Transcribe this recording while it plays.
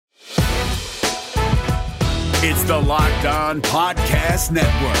It's the Locked On Podcast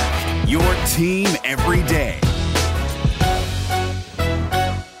Network, your team every day.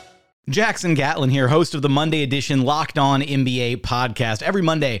 Jackson Gatlin here, host of the Monday edition Locked On NBA podcast. Every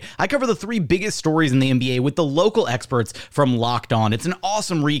Monday, I cover the three biggest stories in the NBA with the local experts from Locked On. It's an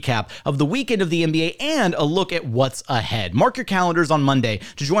awesome recap of the weekend of the NBA and a look at what's ahead. Mark your calendars on Monday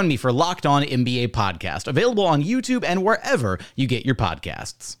to join me for Locked On NBA podcast, available on YouTube and wherever you get your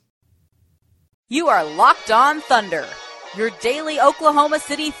podcasts. You are Locked On Thunder, your daily Oklahoma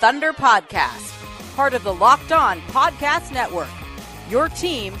City Thunder podcast. Part of the Locked On Podcast Network, your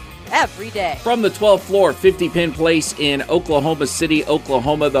team every day. From the 12th floor, 50 Penn Place in Oklahoma City,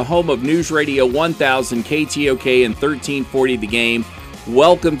 Oklahoma, the home of News Radio 1000, KTOK, and 1340 The Game.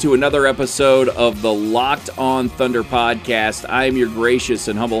 Welcome to another episode of the Locked On Thunder podcast. I am your gracious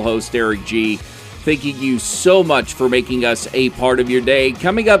and humble host, Eric G. Thanking you so much for making us a part of your day.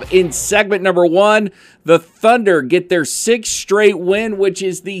 Coming up in segment number one, the Thunder get their sixth straight win, which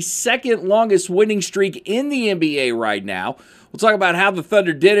is the second longest winning streak in the NBA right now. We'll talk about how the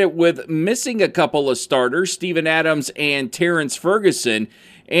Thunder did it with missing a couple of starters, Steven Adams and Terrence Ferguson.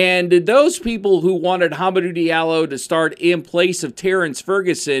 And did those people who wanted Hamidou Diallo to start in place of Terrence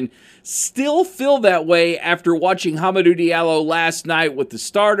Ferguson still feel that way after watching Hamidou Diallo last night with the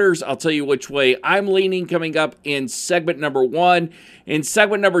starters? I'll tell you which way I'm leaning coming up in segment number one. In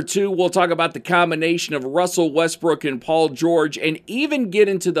segment number two, we'll talk about the combination of Russell Westbrook and Paul George and even get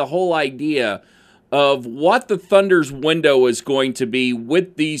into the whole idea of what the Thunder's window is going to be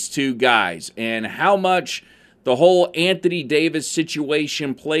with these two guys and how much the whole Anthony Davis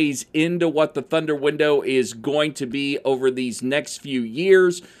situation plays into what the Thunder window is going to be over these next few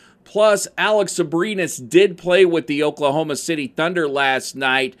years. Plus, Alex Abrines did play with the Oklahoma City Thunder last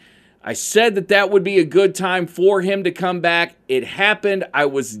night. I said that would be a good time for him to come back. It happened. I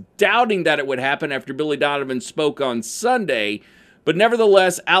was doubting that it would happen after Billy Donovan spoke on Sunday. But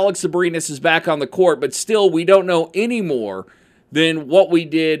nevertheless, Alex Abrines is back on the court, but still we don't know any more than what we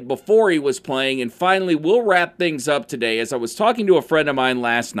did before he was playing. And finally, we'll wrap things up today as I was talking to a friend of mine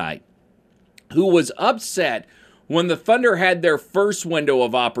last night who was upset when the Thunder had their first window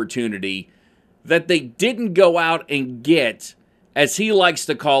of opportunity that they didn't go out and get, as he likes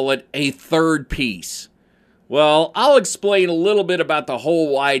to call it, a third piece. Well, I'll explain a little bit about the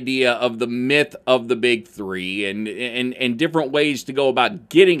whole idea of the myth of the big three and different ways to go about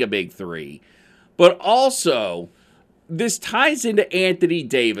getting a big three. But also, this ties into Anthony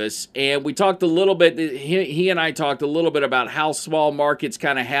Davis, and we talked a little bit, he and I talked a little bit about how small markets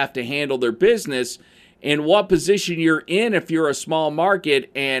kind of have to handle their business and what position you're in if you're a small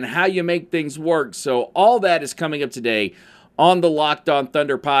market and how you make things work. So all that is coming up today on the Locked On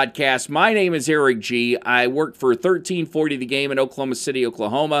Thunder podcast. My name is Eric G. I work for 1340 The Game in Oklahoma City,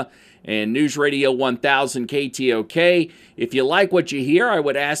 Oklahoma, and News Radio 1000 KTOK. If you like what you hear, I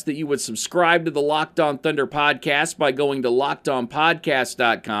would ask that you would subscribe to the Locked On Thunder podcast by going to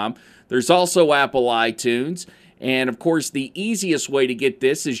lockedonpodcast.com. There's also Apple iTunes. And, of course, the easiest way to get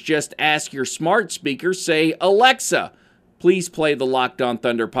this is just ask your smart speaker, say, Alexa, please play the Locked On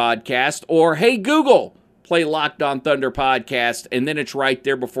Thunder podcast, or, hey, Google, play Locked On Thunder podcast, and then it's right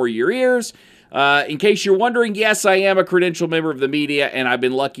there before your ears. In case you're wondering, yes, I am a credentialed member of the media, and I've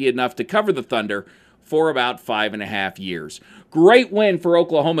been lucky enough to cover the Thunder for about 5.5 years. Great win for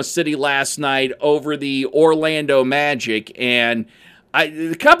Oklahoma City last night over the Orlando Magic, and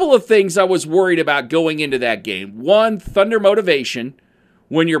a couple of things I was worried about going into that game. One, Thunder motivation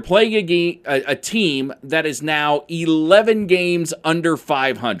when you're playing a team that is now 11 games under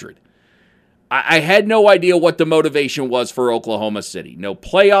 500. I had no idea what the motivation was for Oklahoma City. No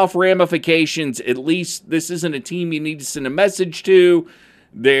playoff ramifications. At least this isn't a team you need to send a message to.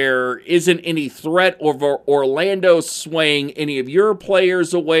 There isn't any threat over Orlando swaying any of your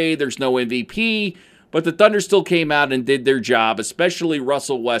players away. There's no MVP. But the Thunder still came out and did their job, especially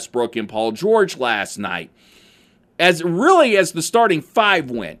Russell Westbrook and Paul George last night. As the starting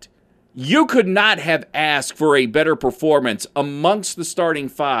five went, you could not have asked for a better performance amongst the starting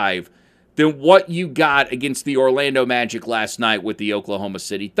five than what you got against the Orlando Magic last night with the Oklahoma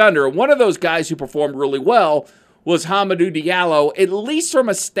City Thunder. And one of those guys who performed really well was Hamidou Diallo, at least from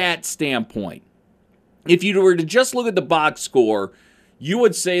a stat standpoint. If you were to just look at the box score, you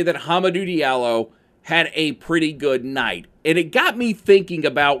would say that Hamidou Diallo had a pretty good night. And it got me thinking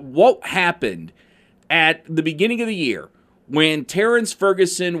about what happened at the beginning of the year when Terrence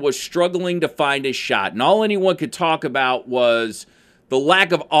Ferguson was struggling to find his shot. And all anyone could talk about was the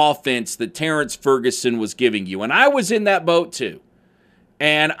lack of offense that Terrence Ferguson was giving you. And I was in that boat too.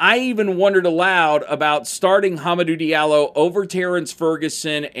 And I even wondered aloud about starting Hamidou Diallo over Terrence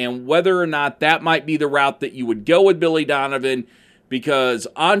Ferguson and whether or not that might be the route that you would go with Billy Donovan, because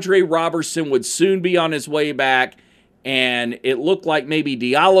Andre Robertson would soon be on his way back, and it looked like maybe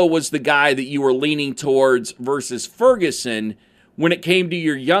Diallo was the guy that you were leaning towards versus Ferguson when it came to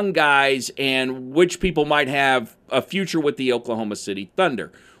your young guys and which people might have a future with the Oklahoma City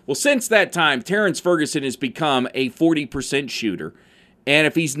Thunder. Well, since that time, Terrence Ferguson has become a 40% shooter. And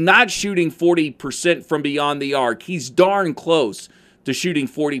if he's not shooting 40% from beyond the arc, he's darn close to shooting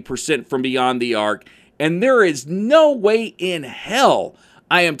 40% from beyond the arc. And there is no way in hell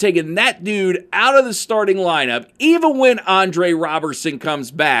I am taking that dude out of the starting lineup, even when Andre Robertson comes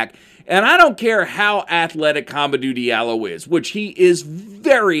back. And I don't care how athletic Hamidou Diallo is, which he is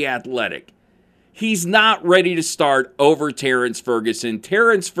very athletic. He's not ready to start over Terrence Ferguson.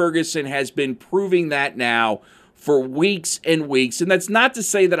 Terrence Ferguson has been proving that now for weeks and weeks. And that's not to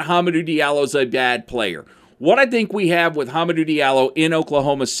say that Hamidou Diallo is a bad player. What I think we have with Hamidou Diallo in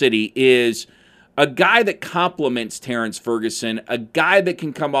Oklahoma City is a guy that complements Terrence Ferguson, a guy that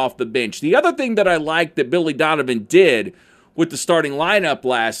can come off the bench. The other thing that I like that Billy Donovan did with the starting lineup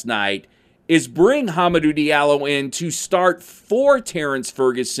last night is bring Hamidou Diallo in to start for Terrence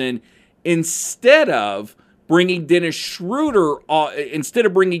Ferguson instead of bringing Dennis Schroeder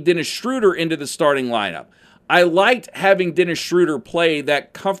into the starting lineup. I liked having Dennis Schroeder play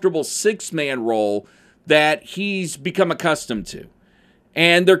that comfortable six-man role that he's become accustomed to.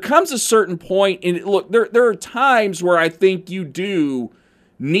 And there comes a certain point, and look, there are times where I think you do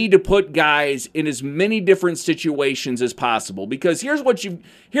need to put guys in as many different situations as possible, because here's what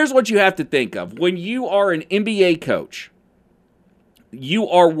you have to think of. When you are an NBA coach, you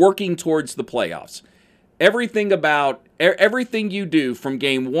are working towards the playoffs. Everything you do from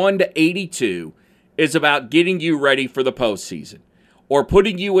game 1 to 82 is about getting you ready for the postseason or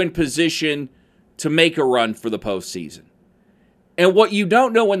putting you in position to make a run for the postseason. And what you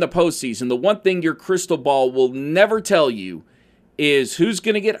don't know in the postseason, the one thing your crystal ball will never tell you is who's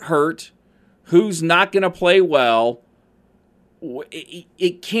going to get hurt, who's not going to play well.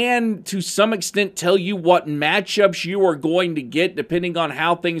 It can, to some extent, tell you what matchups you are going to get depending on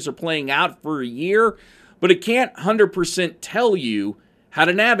how things are playing out for a year, but it can't 100% tell you how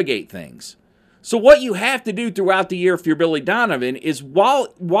to navigate things. So what you have to do throughout the year if you're Billy Donovan is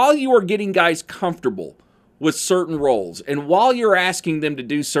while you are getting guys comfortable with certain roles and while you're asking them to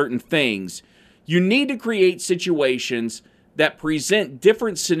do certain things, you need to create situations that present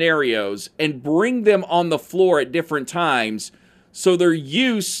different scenarios and bring them on the floor at different times so they're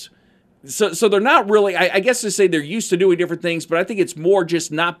not really, I guess to say they're used to doing different things, but I think it's more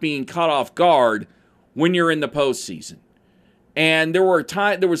just not being caught off guard when you're in the postseason. And there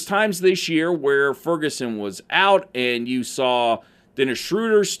was times this year where Ferguson was out and you saw Dennis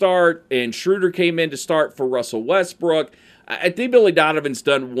Schroeder start, and Schroeder came in to start for Russell Westbrook. I think Billy Donovan's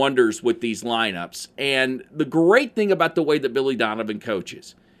done wonders with these lineups. And the great thing about the way that Billy Donovan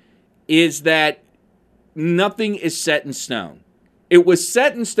coaches is that nothing is set in stone. It was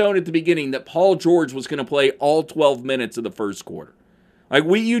set in stone at the beginning that Paul George was going to play all 12 minutes of the first quarter.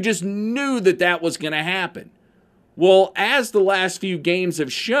 You just knew that was going to happen. Well, as the last few games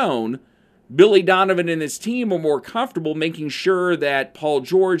have shown, Billy Donovan and his team are more comfortable making sure that Paul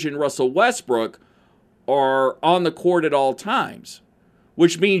George and Russell Westbrook are on the court at all times,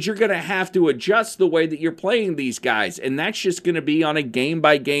 which means you're going to have to adjust the way that you're playing these guys, and that's just going to be on a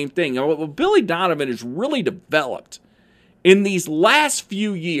game-by-game thing. What Billy Donovan has really developed in these last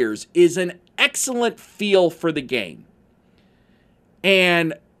few years is an excellent feel for the game.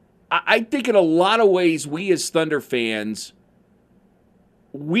 And I think in a lot of ways, we as Thunder fans,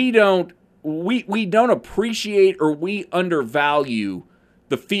 we don't appreciate or we undervalue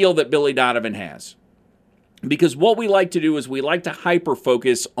the feel that Billy Donovan has. Because what we like to do is we like to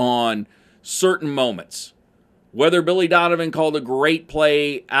hyper-focus on certain moments. Whether Billy Donovan called a great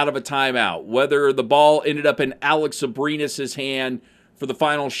play out of a timeout, whether the ball ended up in Alex Abrinas' hand for the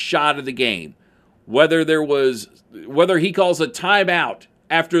final shot of the game, whether he calls a timeout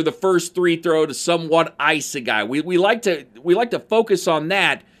after the first free throw to somewhat ice a guy. We like to focus on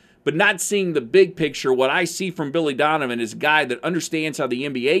that, but not seeing the big picture. What I see from Billy Donovan is a guy that understands how the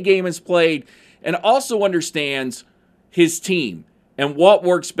NBA game is played and also understands his team and what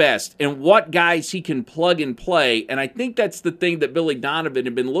works best and what guys he can plug and play. And I think that's the thing that Billy Donovan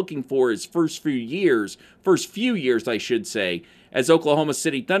had been looking for his first few years, I should say, as Oklahoma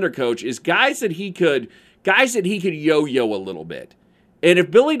City Thunder coach, is guys that he could yo-yo a little bit. And if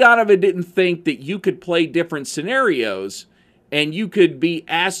Billy Donovan didn't think that you could play different scenarios and you could be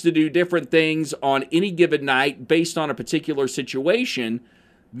asked to do different things on any given night based on a particular situation,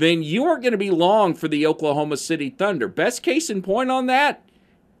 then you aren't going to be long for the Oklahoma City Thunder. Best case in point on that,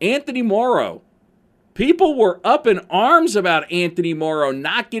 Anthony Morrow. People were up in arms about Anthony Morrow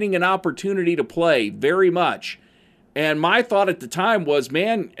not getting an opportunity to play very much. And my thought at the time was,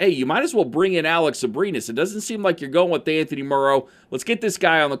 man, hey, you might as well bring in Alex Abrines. It doesn't seem like you're going with Anthony Morrow. Let's get this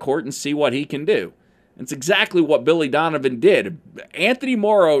guy on the court and see what he can do. It's exactly what Billy Donovan did. Anthony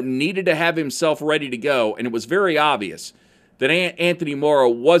Morrow needed to have himself ready to go, and it was very obvious that Anthony Morrow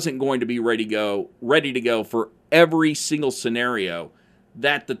wasn't going to be ready to go for every single scenario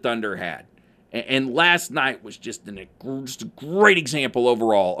that the Thunder had. And last night was just a great example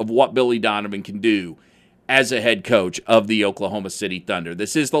overall of what Billy Donovan can do as a head coach of the Oklahoma City Thunder.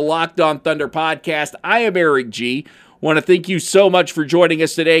 This is the Locked On Thunder podcast. I am Eric G. Want to thank you so much for joining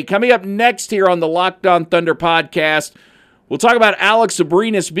us today. Coming up next here on the Locked On Thunder podcast, we'll talk about Alex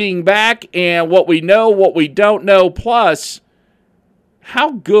Abrines being back and what we know, what we don't know, plus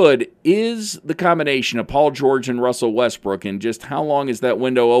how good is the combination of Paul George and Russell Westbrook, and just how long is that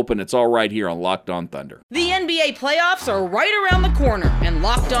window open? It's all right here on Locked On Thunder. The NBA playoffs are right around the corner, and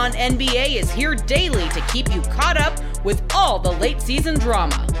Locked On NBA is here daily to keep you caught up with all the late season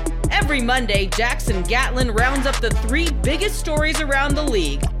drama. Every Monday, Jackson Gatlin rounds up the 3 biggest stories around the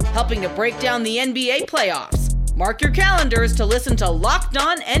league, helping to break down the NBA playoffs. Mark your calendars to listen to Locked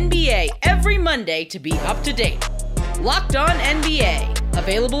On NBA every Monday to be up to date. Locked On NBA,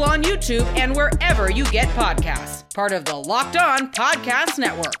 available on YouTube and wherever you get podcasts. Part of the Locked On Podcast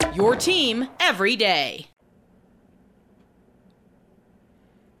Network, your team every day.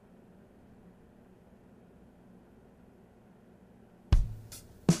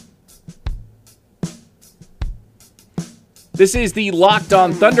 This is the Locked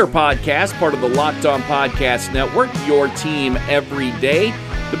On Thunder podcast, part of the Locked On Podcast Network, your team every day.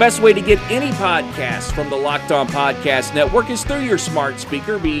 The best way to get any podcast from the Locked On Podcast Network is through your smart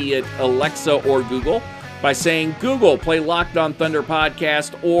speaker, be it Alexa or Google, by saying, Google, play Locked On Thunder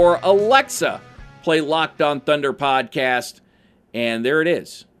podcast, or Alexa, play Locked On Thunder podcast, and there it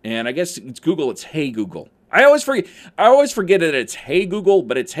is. And I guess it's Google, it's Hey Google. I always forget that it's Hey Google,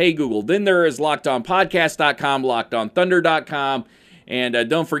 but it's Hey Google. Then there is LockedOnPodcast.com, LockedOnThunder.com, and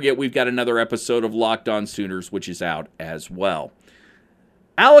don't forget we've got another episode of Locked On Sooners, which is out as well.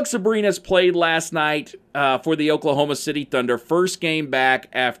 Alex Abrines played last night for the Oklahoma City Thunder, first game back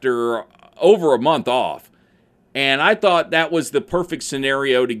after over a month off. And I thought that was the perfect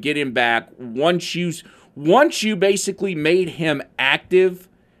scenario to get him back once you basically made him active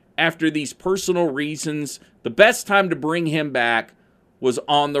after these personal reasons. The best time to bring him back was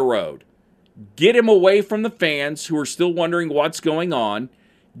on the road. Get him away from the fans who are still wondering what's going on.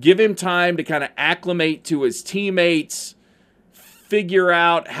 Give him time to kind of acclimate to his teammates, figure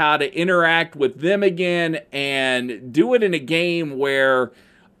out how to interact with them again, and do it in a game where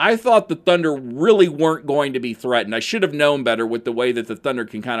I thought the Thunder really weren't going to be threatened. I should have known better with the way that the Thunder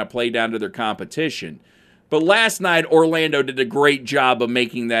can kind of play down to their competition. But last night, Orlando did a great job of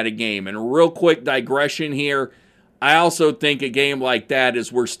making that a game. And a real quick digression here, I also think a game like that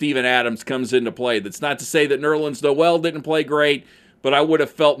is where Steven Adams comes into play. That's not to say that Nerlens Noel didn't play great, but I would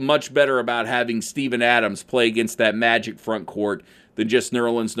have felt much better about having Steven Adams play against that Magic front court than just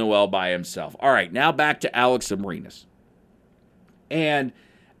Nerlens Noel by himself. All right, now back to Alex Abrines. And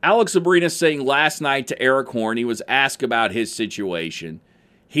Alex Abrines saying last night to Eric Horne, he was asked about his situation.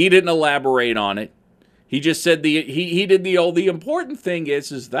 He didn't elaborate on it. He just said the important thing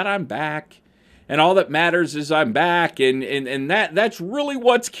is that I'm back. And all that matters is I'm back. And that's really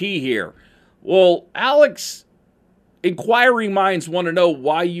what's key here. Well, Alex, inquiring minds want to know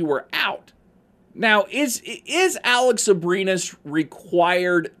why you were out. Now, is Alex Abrines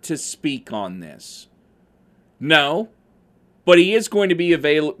required to speak on this? No, but he is going to be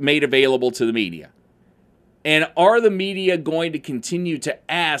made available to the media. And are the media going to continue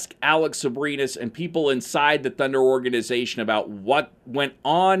to ask Alex Abrines and people inside the Thunder organization about what went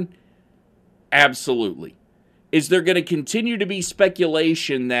on? Absolutely. Is there going to continue to be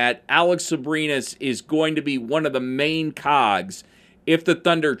speculation that Alex Abrines is going to be one of the main cogs if the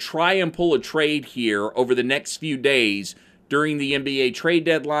Thunder try and pull a trade here over the next few days during the NBA trade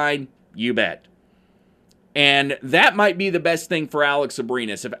deadline? You bet. And that might be the best thing for Alex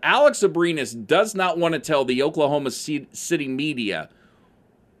Abrines. If Alex Abrines does not want to tell the Oklahoma City media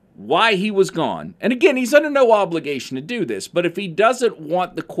why he was gone, and again, he's under no obligation to do this, but if he doesn't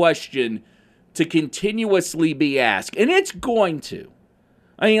want the question to continuously be asked, and it's going to,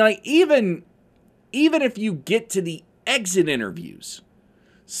 I mean, like even if you get to the exit interviews,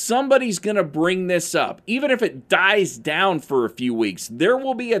 somebody's going to bring this up. Even if it dies down for a few weeks, there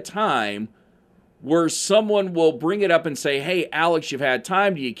will be a time where someone will bring it up and say, hey, Alex, you've had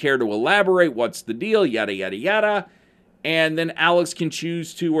time. Do you care to elaborate? What's the deal? Yada, yada, yada. And then Alex can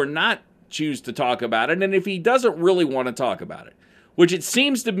choose to or not choose to talk about it. And if he doesn't really want to talk about it, which it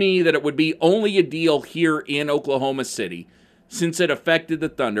seems to me that it would be only a deal here in Oklahoma City since it affected the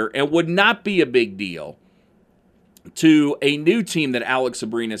Thunder and would not be a big deal to a new team that Alex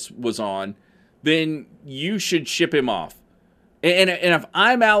Abrines was on, then you should ship him off. And if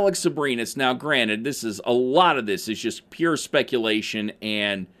I'm Alex Abrines, now granted, a lot of this is just pure speculation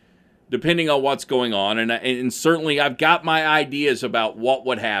and depending on what's going on, and certainly I've got my ideas about what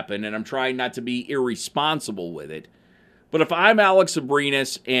would happen, and I'm trying not to be irresponsible with it. But if I'm Alex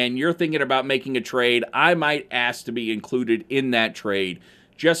Abrines and you're thinking about making a trade, I might ask to be included in that trade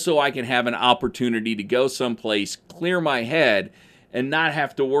just so I can have an opportunity to go someplace, clear my head, and not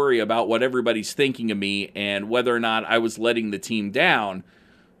have to worry about what everybody's thinking of me and whether or not I was letting the team down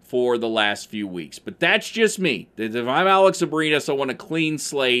for the last few weeks. But that's just me. If I'm Alex Abrines, I want a clean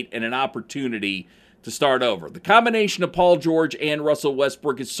slate and an opportunity to start over. The combination of Paul George and Russell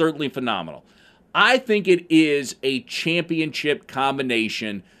Westbrook is certainly phenomenal. I think it is a championship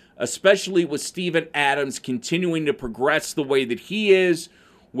combination, especially with Steven Adams continuing to progress the way that he is,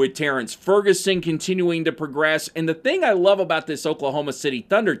 with Terrence Ferguson continuing to progress. And the thing I love about this Oklahoma City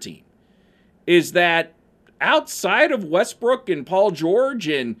Thunder team is that outside of Westbrook and Paul George,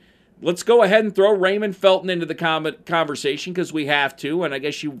 and let's go ahead and throw Raymond Felton into the conversation because we have to, and I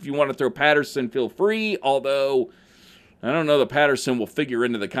guess if you want to throw Patterson, feel free, although I don't know that Patterson will figure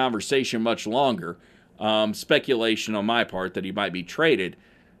into the conversation much longer. Speculation on my part that he might be traded.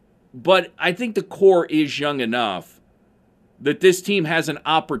 But I think the core is young enough that this team has an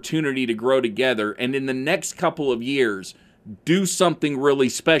opportunity to grow together and in the next couple of years do something really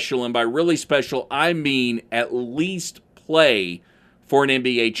special. And by really special, I mean at least play for an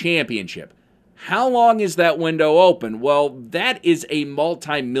NBA championship. How long is that window open? Well, that is a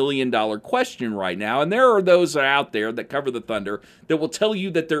multi-million-dollar question right now. And there are those out there that cover the Thunder that will tell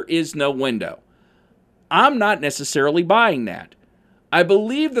you that there is no window. I'm not necessarily buying that. I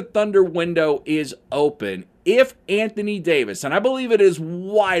believe the Thunder window is open if Anthony Davis, and I believe it is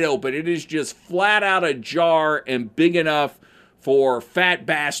wide open, it is just flat out ajar and big enough for Fat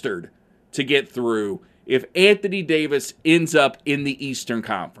Bastard to get through, if Anthony Davis ends up in the Eastern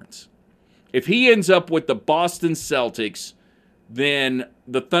Conference. If he ends up with the Boston Celtics, then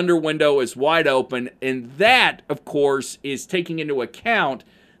the Thunder window is wide open, and that, of course, is taking into account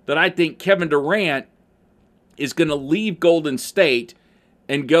that I think Kevin Durant is going to leave Golden State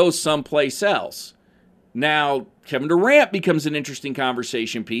and go someplace else. Now, Kevin Durant becomes an interesting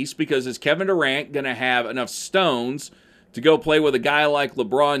conversation piece because is Kevin Durant going to have enough stones to go play with a guy like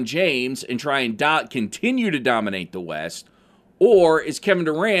LeBron James and try and continue to dominate the West? Or is Kevin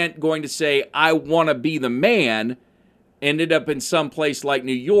Durant going to say, I want to be the man, ended up in some place like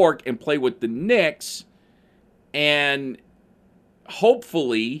New York and play with the Knicks and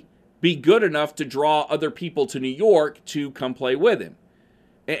hopefully be good enough to draw other people to New York to come play with him?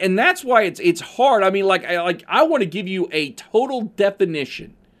 And that's why it's hard. I mean, I want to give you a total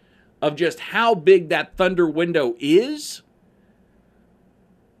definition of just how big that Thunder window is.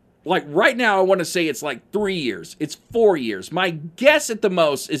 Like right now, I want to say it's like 3 years. It's 4 years. My guess at the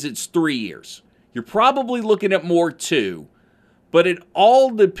most is it's 3 years. You're probably looking at more too. But it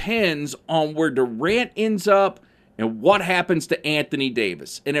all depends on where Durant ends up and what happens to Anthony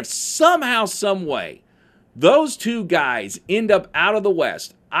Davis. And if somehow, some way, those two guys end up out of the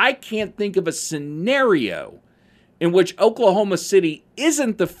West, I can't think of a scenario in which Oklahoma City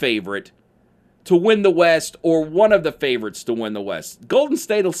isn't the favorite to win the West or one of the favorites to win the West. Golden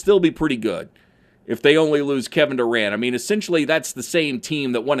State will still be pretty good if they only lose Kevin Durant. I mean, essentially, that's the same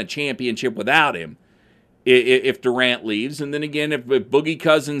team that won a championship without him if Durant leaves. And then again, if Boogie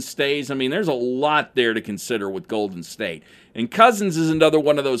Cousins stays, I mean, there's a lot there to consider with Golden State. And Cousins is another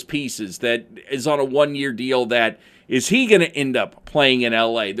one of those pieces that is on a one-year deal that is he going to end up playing in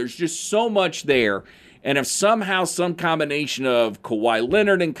L.A.? There's just so much there. And if somehow some combination of Kawhi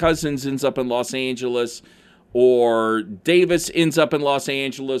Leonard and Cousins ends up in Los Angeles, or Davis ends up in Los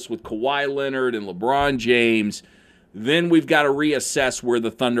Angeles with Kawhi Leonard and LeBron James, then we've got to reassess where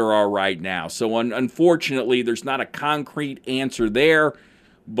the Thunder are right now. So unfortunately, there's not a concrete answer there,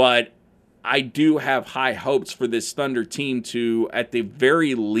 but I do have high hopes for this Thunder team to, at the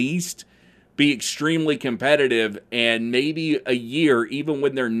very least, be extremely competitive and maybe a year, even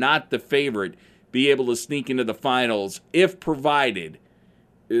when they're not the favorite, be able to sneak into the finals if provided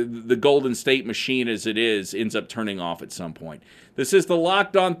the Golden State machine as it is ends up turning off at some point. This is the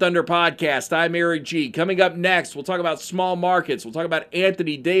Locked On Thunder podcast. I'm Eric G. Coming up next, we'll talk about small markets. We'll talk about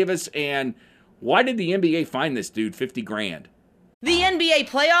Anthony Davis and why did the NBA find this dude $50,000? The NBA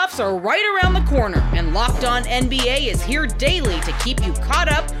playoffs are right around the corner, and Locked On NBA is here daily to keep you caught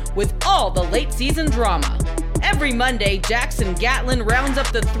up with all the late season drama. Every Monday, Jackson Gatlin rounds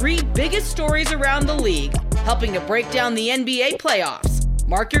up the 3 biggest stories around the league, helping to break down the NBA playoffs.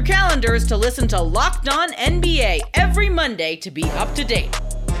 Mark your calendars to listen to Locked On NBA every Monday to be up to date.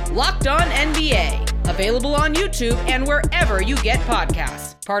 Locked On NBA, available on YouTube and wherever you get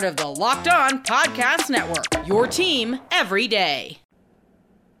podcasts. Part of the Locked On Podcast Network, your team every day.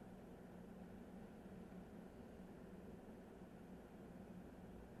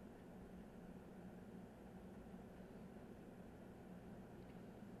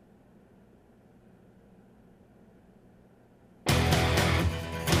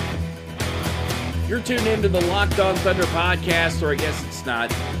 You're tuned into the Locked On Thunder podcast, or I guess it's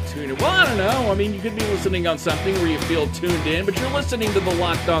not tuned in. Well, I don't know. I mean, you could be listening on something where you feel tuned in, but you're listening to the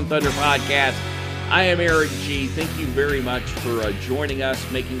Locked On Thunder podcast. I am Eric G. Thank you very much for joining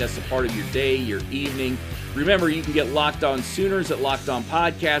us, making us a part of your day, your evening. Remember, you can get Locked On Sooners at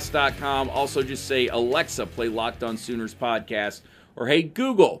LockedOnPodcast.com. Also, just say, Alexa, play Locked On Sooners podcast, or hey,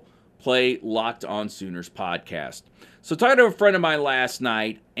 Google, play Locked On Sooners podcast. So talking to a friend of mine last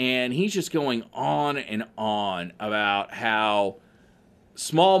night, and he's just going on and on about how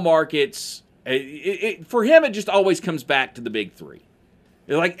small markets, for him, it just always comes back to the big 3.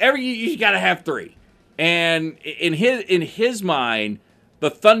 Like you got to have 3. And in his mind,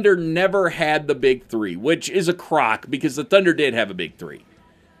 the Thunder never had the big 3, which is a crock because the Thunder did have a big 3.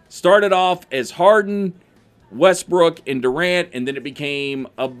 Started off as Harden, Westbrook, and Durant, and then it became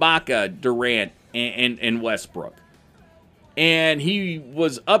Ibaka, Durant, and Westbrook. And he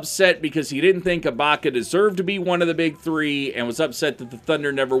was upset because he didn't think Ibaka deserved to be one of the big 3 and was upset that the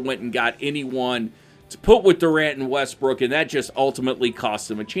Thunder never went and got anyone to put with Durant and Westbrook, and that just ultimately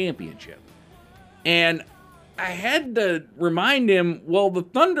cost him a championship. And I had to remind him, well, the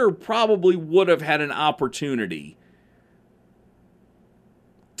Thunder probably would have had an opportunity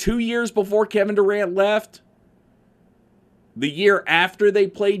 2 years before Kevin Durant left, the year after they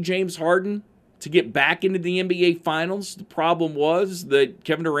played James Harden, to get back into the NBA Finals. The problem was that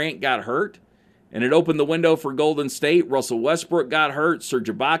Kevin Durant got hurt, and it opened the window for Golden State. Russell Westbrook got hurt. Serge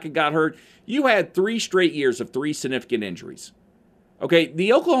Ibaka got hurt. You had 3 straight years of 3 significant injuries. Okay,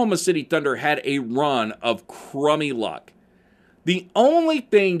 the Oklahoma City Thunder had a run of crummy luck. The only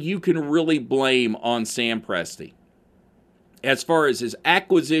thing you can really blame on Sam Presti, as far as his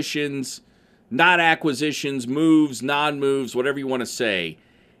acquisitions, not acquisitions, moves, non-moves, whatever you want to say,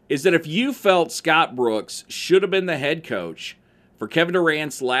 is that if you felt Scott Brooks should have been the head coach for Kevin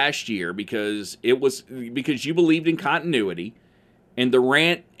Durant's last year because you believed in continuity, and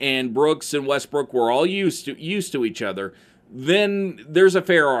Durant and Brooks and Westbrook were all used to each other, then there's a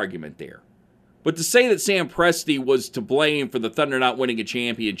fair argument there. But to say that Sam Presti was to blame for the Thunder not winning a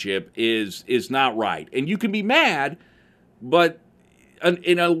championship is not right. And you can be mad, but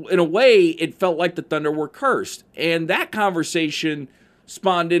in a way, it felt like the Thunder were cursed. And that conversation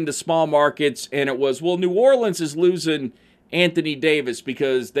spawned into small markets, and it was, well, New Orleans is losing Anthony Davis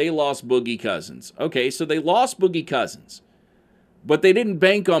because they lost Boogie Cousins. Okay, so they lost Boogie Cousins, but they didn't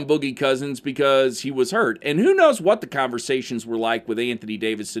bank on Boogie Cousins because he was hurt. And who knows what the conversations were like with Anthony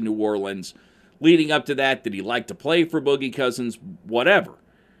Davis in New Orleans leading up to that. Did he like to play for Boogie Cousins? Whatever.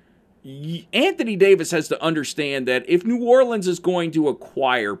 Anthony Davis has to understand that if New Orleans is going to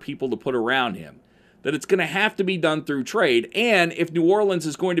acquire people to put around him, that it's going to have to be done through trade. And if New Orleans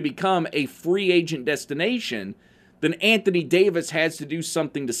is going to become a free agent destination, then Anthony Davis has to do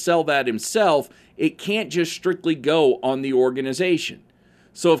something to sell that himself. It can't just strictly go on the organization.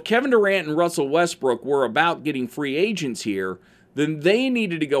 So if Kevin Durant and Russell Westbrook were about getting free agents here, then they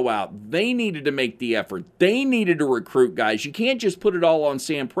needed to go out. They needed to make the effort. They needed to recruit guys. You can't just put it all on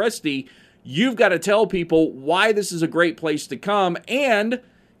Sam Presti. You've got to tell people why this is a great place to come. And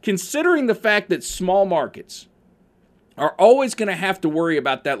considering the fact that small markets are always going to have to worry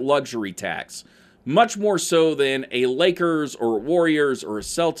about that luxury tax, much more so than a Lakers or a Warriors or a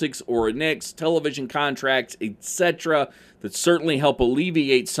Celtics or a Knicks, television contracts, etc., that certainly help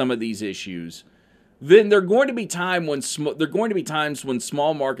alleviate some of these issues, then there are going to be times when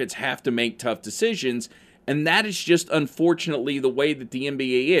small markets have to make tough decisions, and that is just unfortunately the way that the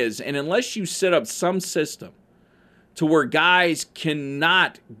NBA is. And unless you set up some system to where guys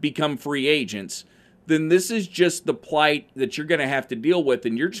cannot become free agents, then this is just the plight that you're going to have to deal with,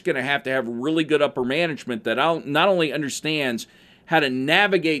 and you're just going to have really good upper management that not only understands how to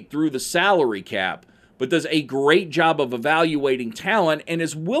navigate through the salary cap, but does a great job of evaluating talent and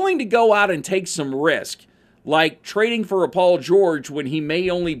is willing to go out and take some risk, like trading for a Paul George when he may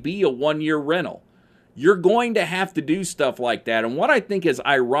only be a one-year rental. You're going to have to do stuff like that. And what I think is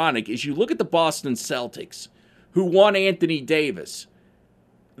ironic is you look at the Boston Celtics, who won Anthony Davis.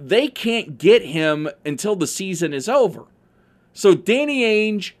 They can't get him until the season is over. So Danny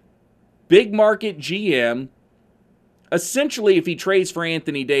Ainge, big market GM, essentially, if he trades for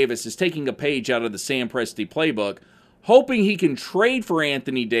Anthony Davis, is taking a page out of the Sam Presti playbook, hoping he can trade for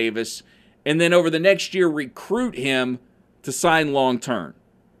Anthony Davis and then over the next year recruit him to sign long-term.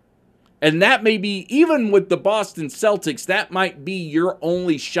 And that may be, even with the Boston Celtics, that might be your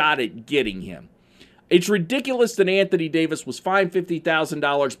only shot at getting him. It's ridiculous that Anthony Davis was fined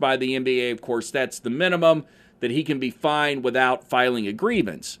 $50,000 by the NBA. Of course, that's the minimum that he can be fined without filing a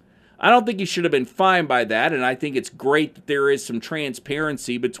grievance. I don't think he should have been fined by that, and I think it's great that there is some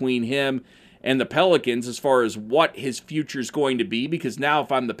transparency between him and the Pelicans as far as what his future is going to be, because now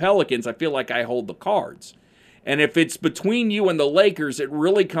if I'm the Pelicans, I feel like I hold the cards. And if it's between you and the Lakers, it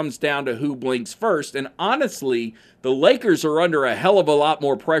really comes down to who blinks first, and honestly, the Lakers are under a hell of a lot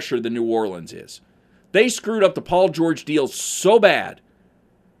more pressure than New Orleans is. They screwed up the Paul George deal so bad.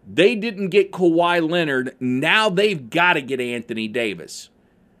 They didn't get Kawhi Leonard. Now they've got to get Anthony Davis.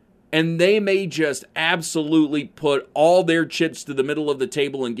 And they may just absolutely put all their chips to the middle of the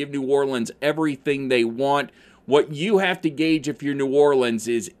table and give New Orleans everything they want. What you have to gauge if you're New Orleans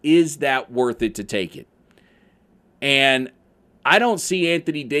is that worth it to take it? And I don't see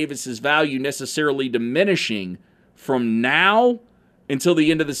Anthony Davis's value necessarily diminishing from now until the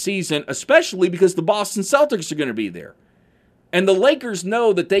end of the season, especially because the Boston Celtics are going to be there. And the Lakers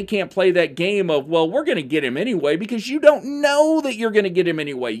know that they can't play that game of, well, we're going to get him anyway, because you don't know that you're going to get him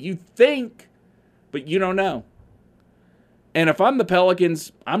anyway. You think, but you don't know. And if I'm the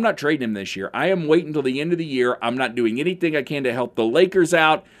Pelicans, I'm not trading him this year. I am waiting until the end of the year. I'm not doing anything I can to help the Lakers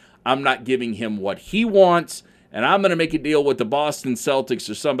out. I'm not giving him what he wants. And I'm going to make a deal with the Boston Celtics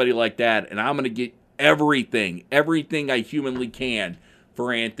or somebody like that, and I'm going to get everything I humanly can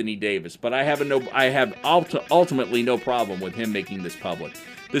for Anthony Davis. But I have ultimately no problem with him making this public.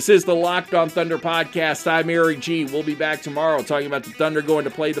 This is the Locked On Thunder podcast. I'm Eric G. We'll be back tomorrow talking about the Thunder going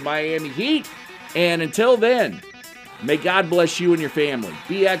to play the Miami Heat. And until then, may God bless you and your family.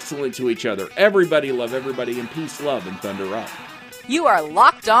 Be excellent to each other. Everybody love everybody, and peace, love, and Thunder up. You are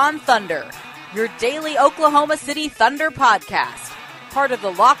Locked On Thunder, your daily Oklahoma City Thunder podcast. Part of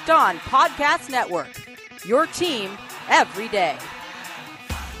the Locked On Podcast Network, your team every day.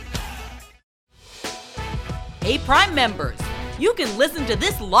 Hey, Prime members, you can listen to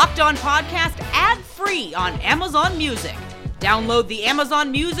this Locked On podcast ad-free on Amazon Music. Download the Amazon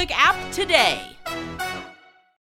Music app today.